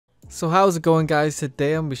So how's it going, guys?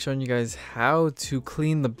 Today I'm gonna be showing you guys how to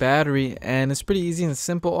clean the battery, and it's pretty easy and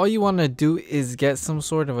simple. All you want to do is get some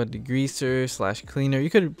sort of a degreaser slash cleaner. You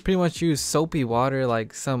could pretty much use soapy water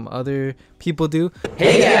like some other people do.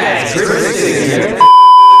 Hey guys, here.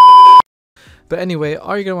 But anyway,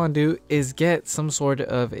 all you're gonna want to do is get some sort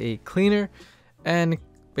of a cleaner and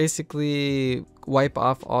basically wipe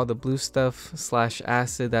off all the blue stuff slash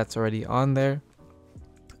acid that's already on there.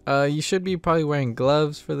 You should be probably wearing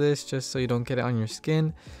gloves for this just so you don't get it on your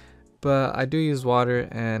skin, but I do use water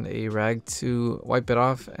and a rag to wipe it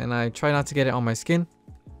off, and I try not to get it on my skin.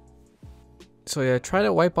 So yeah, try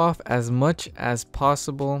to wipe off as much as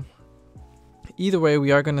possible. Either way,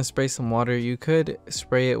 we are going to spray some water. You could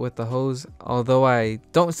spray it with the hose, although I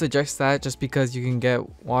don't suggest that just because you can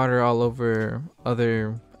get water all over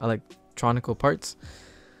other electronical parts.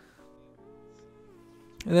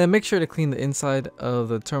 And then make sure to clean the inside of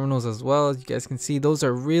the terminals as well. As you guys can see, those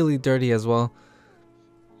are really dirty as well.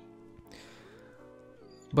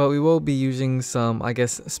 But we will be using some, I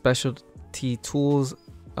guess, specialty tools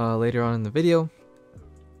later on in the video.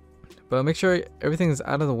 But make sure everything is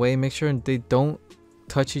out of the way. Make sure they don't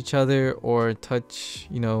touch each other or touch,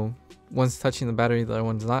 one's touching the battery, the other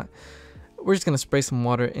one's not. We're just going to spray some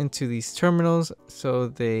water into these terminals so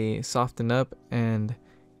they soften up and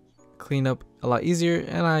clean up a lot easier.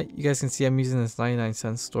 And you guys can see I'm using this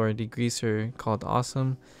 99-cent store degreaser called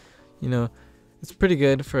Awesome. It's pretty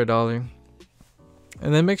good for $1.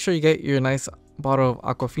 And then make sure you get your nice bottle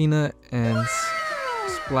of Aquafina and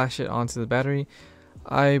splash it onto the battery.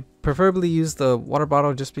 I preferably use the water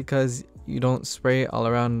bottle just because you don't spray all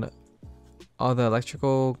around all the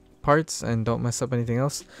electrical parts and don't mess up anything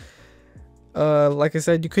else. Like I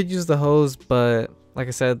said, you could use the hose, but like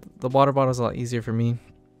I said, the water bottle is a lot easier for me.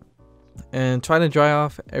 And try to dry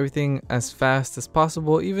off everything as fast as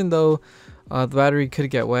possible, even though the battery could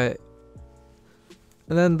get wet.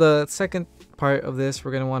 And then the second part of this,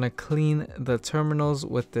 we're going to want to clean the terminals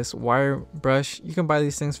with this wire brush. You can buy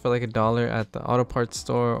these things for like $1 at the auto parts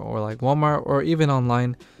store or like Walmart or even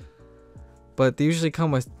online, but they usually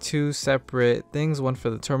come with two separate things, one for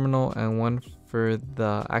the terminal and one for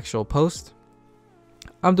the actual post.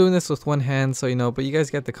 I'm doing this with one hand, so but you guys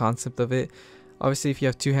get the concept of it. Obviously, if you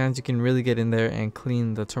have two hands, you can really get in there and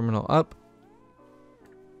clean the terminal up.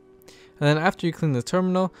 And then after you clean the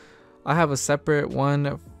terminal, I have a separate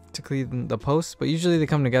one to clean the post, but usually they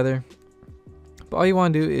come together. But all you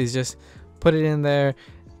want to do is just put it in there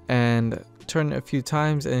and turn it a few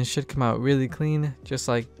times, and it should come out really clean, just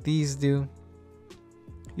like these do.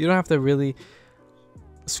 You don't have to really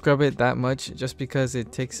scrub it that much just because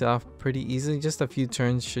it takes it off pretty easily. Just a few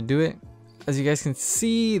turns should do it. As you guys can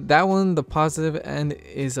see, that one, the positive end,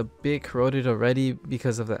 is a bit corroded already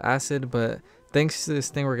because of the acid, but thanks to this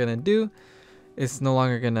thing we're gonna do, it's no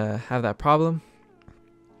longer gonna have that problem.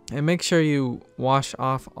 And make sure you wash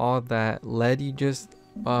off all that lead you just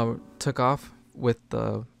took off with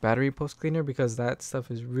the battery post cleaner, because that stuff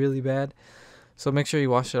is really bad. So make sure you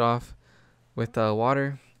wash it off with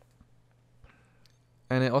water.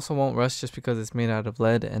 And it also won't rust just because it's made out of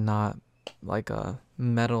lead and not like a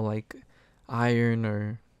metal like iron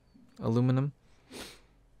or aluminum.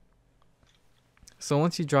 So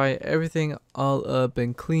once you dry everything all up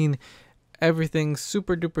and clean everything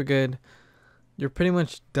super duper good, you're pretty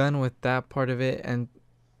much done with that part of it. And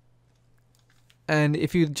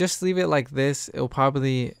if you just leave it like this, it'll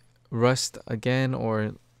probably rust again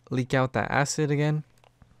or leak out that acid again.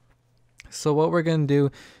 So what we're gonna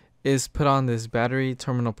do is put on this battery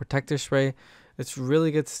terminal protector spray. It's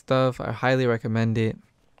really good stuff. I highly recommend it.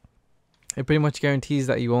 It pretty much guarantees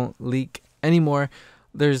that you won't leak anymore.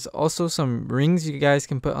 There's also some rings you guys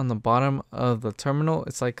can put on the bottom of the terminal.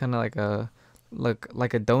 It's like kind of like a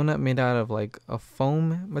donut made out of like a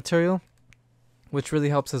foam material, which really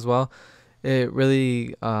helps as well. It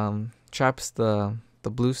really traps the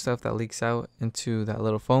blue stuff that leaks out into that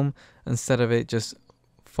little foam, instead of it just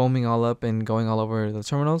foaming all up and going all over the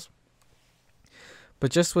terminals. But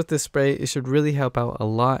just with this spray, it should really help out a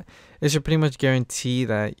lot. It should pretty much guarantee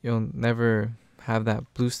that you'll never have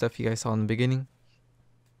that blue stuff you guys saw in the beginning,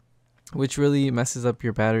 which really messes up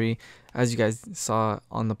your battery. As you guys saw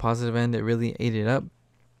on the positive end, it really ate it up.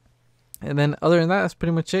 And then other than that, that's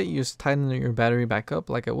pretty much it. You just tighten your battery back up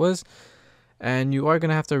like it was. And you are going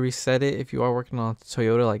to have to reset it. If you are working on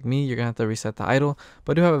Toyota like me, you're going to have to reset the idle.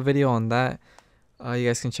 But I do have a video on that you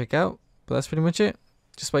guys can check out. But that's pretty much it.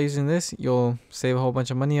 Just by using this, you'll save a whole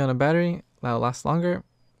bunch of money on a battery that'll last longer.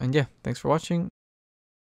 And yeah, thanks for watching.